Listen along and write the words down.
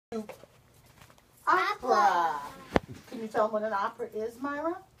Opera. Can you tell them what an opera is,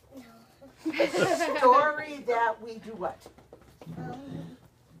 Myra? No. It's a story that we do what?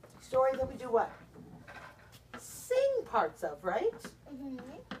 Story that we do what? Sing parts of, right? Mm-hmm.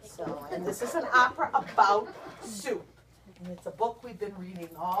 So, and this is an opera about soup. And it's a book we've been reading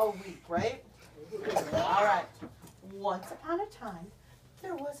all week, right? All right. Once upon a time,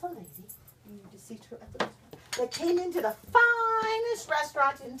 there was a lady, you need to see her at the restaurant, that came into the finest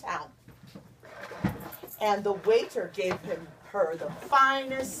restaurant in town. And the waiter gave her the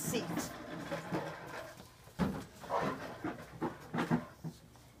finest seat.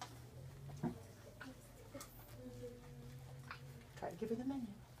 Try to give her the menu.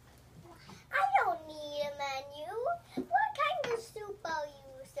 I don't need a menu. What kind of soup are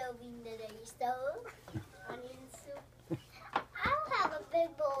you serving today, sir? Onion soup. I'll have a big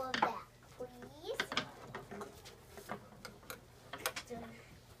bowl of that, please.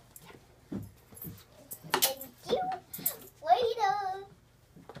 Thank you. Waiter.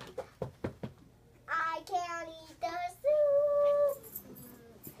 I can't eat the soup.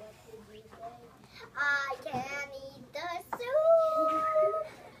 What did you say? I can't eat the soup.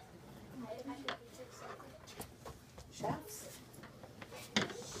 Chefs.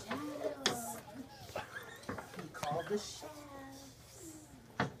 Chefs. He called the chefs.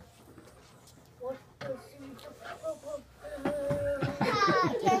 What the soup? I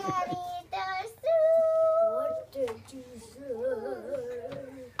can't eat the soup. What did you say?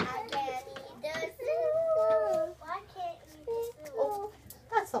 I can't eat the soup. Why can't you eat the soup? Oh,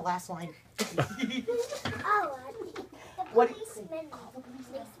 that's the last line. Oh, the What? policeman. Call the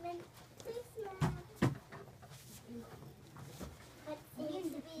policeman. Policeman. What seems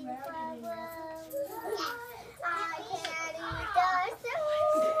to be the problem? I can't eat the soup.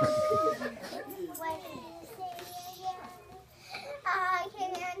 What did you say again? I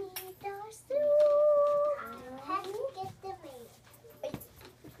can't eat the soup. Have to get the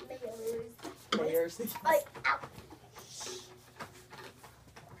mayors. Mayors. Ow.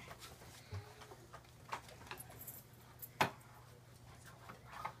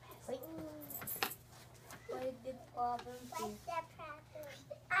 What is the problem? What's the problem?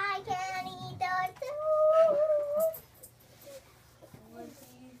 I can't eat the soup. What do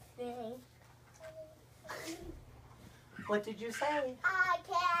you say? What did you say? I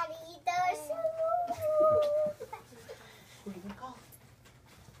can't eat the soup. Who are you going to call?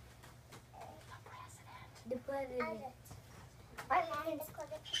 The president. The president.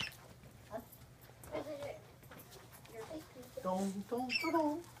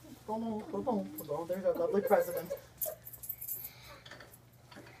 There's our lovely president.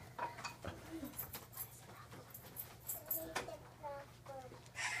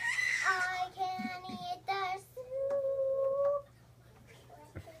 I can't eat the soup.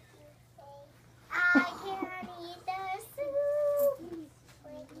 I can't eat the soup.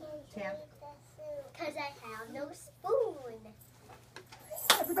 Tam. Because I have no spoon.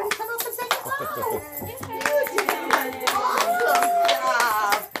 Everybody come up and say goodbye. You did awesome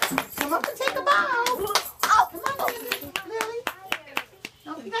job. Come up and take a bow. Oh, come on, Lily.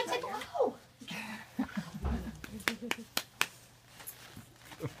 No, you gotta take a bow.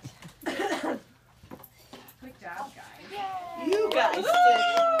 Good job, guys. You guys did.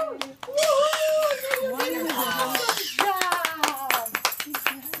 Wonderful. Good job.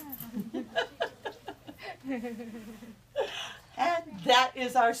 And that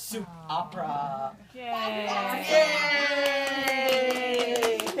is our soup opera. Yay.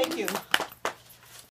 Yay! Thank you.